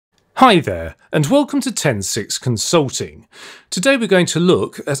Hi there, and welcome to 10.6 Consulting. Today we're going to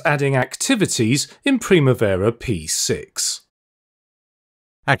look at adding activities in Primavera P6.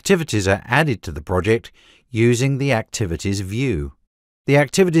 Activities are added to the project using the Activities view. The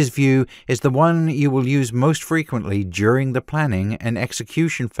Activities view is the one you will use most frequently during the planning and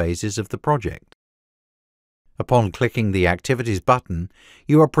execution phases of the project. Upon clicking the Activities button,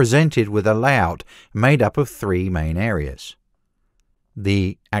 you are presented with a layout made up of three main areas: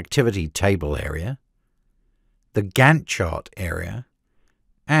 the Activity Table area, the Gantt chart area,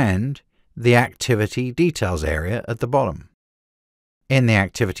 and the Activity Details area at the bottom. In the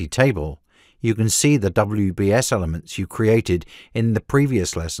Activity Table, you can see the WBS elements you created in the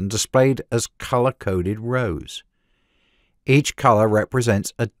previous lesson displayed as color-coded rows. Each color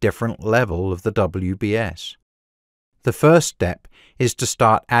represents a different level of the WBS. The first step is to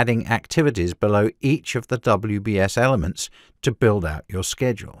start adding activities below each of the WBS elements to build out your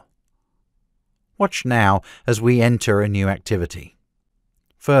schedule. Watch now as we enter a new activity.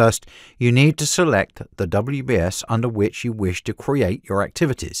 First, you need to select the WBS under which you wish to create your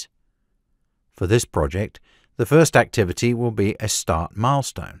activities. For this project, the first activity will be a start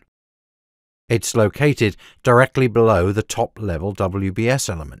milestone. It's located directly below the top-level WBS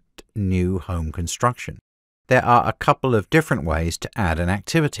element, New Home Construction. There are a couple of different ways to add an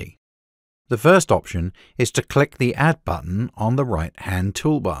activity. The first option is to click the Add button on the right-hand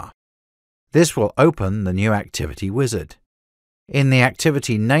toolbar. This will open the new Activity Wizard. In the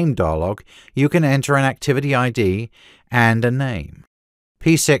Activity Name dialog, you can enter an activity ID and a name.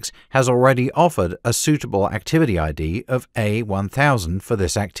 P6 has already offered a suitable activity ID of A1000 for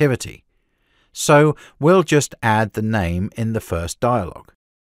this activity, so we'll just add the name in the first dialog.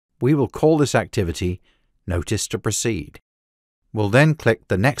 We will call this activity Notice to Proceed. We'll then click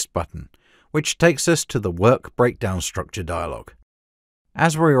the Next button, which takes us to the Work Breakdown Structure dialog.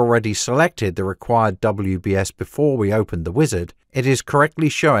 As we already selected the required WBS before we opened the wizard, it is correctly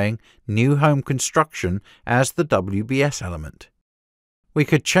showing New Home Construction as the WBS element. We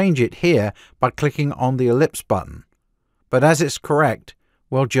could change it here by clicking on the ellipse button, but as it's correct,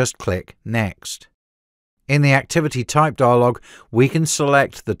 we'll just click Next. In the Activity Type dialog, we can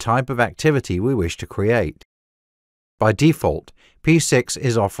select the type of activity we wish to create. By default, P6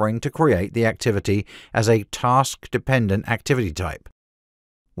 is offering to create the activity as a task-dependent activity type.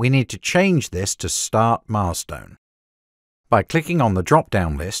 We need to change this to Start Milestone. By clicking on the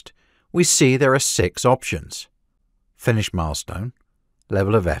drop-down list, we see there are 6 options: Finish Milestone,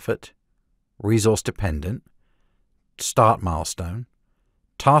 Level of Effort, Resource Dependent, Start Milestone,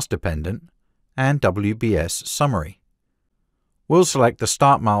 Task Dependent, and WBS Summary. We'll select the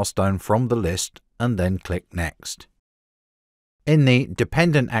Start Milestone from the list and then click Next. In the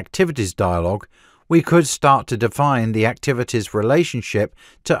Dependent Activities dialog, we could start to define the activity's relationship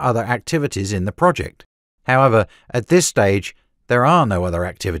to other activities in the project. However, at this stage, there are no other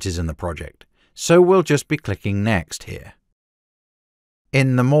activities in the project, so we'll just be clicking Next here.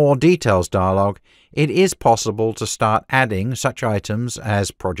 In the More Details dialog, it is possible to start adding such items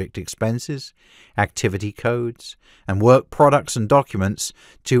as project expenses, activity codes, and work products and documents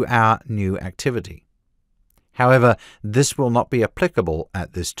to our new activity. However, this will not be applicable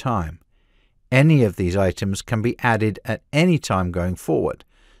at this time. Any of these items can be added at any time going forward,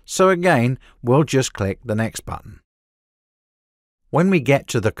 so again, we'll just click the Next button. When we get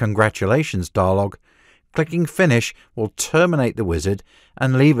to the Congratulations dialog, clicking Finish will terminate the wizard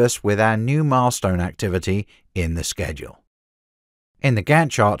and leave us with our new milestone activity in the schedule. In the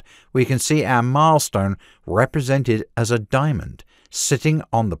Gantt chart, we can see our milestone represented as a diamond sitting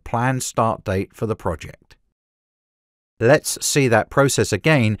on the planned start date for the project. Let's see that process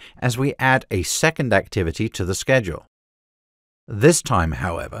again as we add a second activity to the schedule. This time,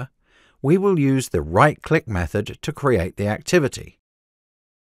 however, we will use the right-click method to create the activity.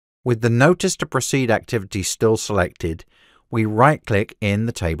 With the Notice to Proceed activity still selected, we right-click in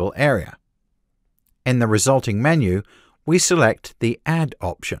the table area. In the resulting menu, we select the Add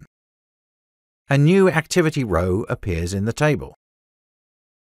option. A new activity row appears in the table.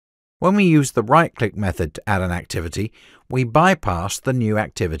 When we use the right-click method to add an activity, we bypass the New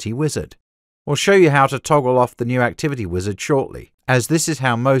Activity Wizard. We'll show you how to toggle off the New Activity Wizard shortly, as this is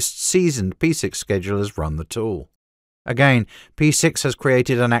how most seasoned P6 schedulers run the tool. Again, P6 has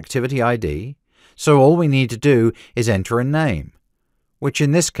created an activity ID, so all we need to do is enter a name, which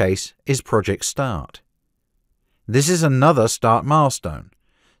in this case is Project Start. This is another start milestone.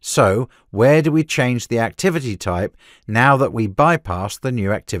 So, where do we change the activity type now that we bypass the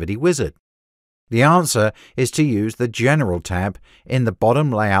New Activity Wizard? The answer is to use the General tab in the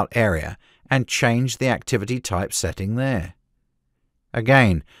bottom layout area and change the activity type setting there.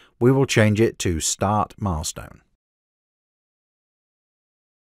 Again, we will change it to Start Milestone.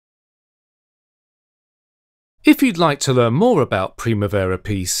 If you'd like to learn more about Primavera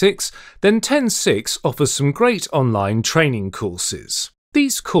P6, then 10.6 offers some great online training courses.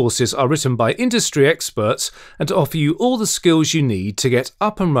 These courses are written by industry experts and offer you all the skills you need to get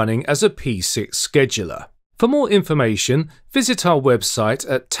up and running as a P6 scheduler. For more information, visit our website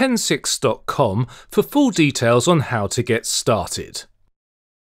at 106.com for full details on how to get started.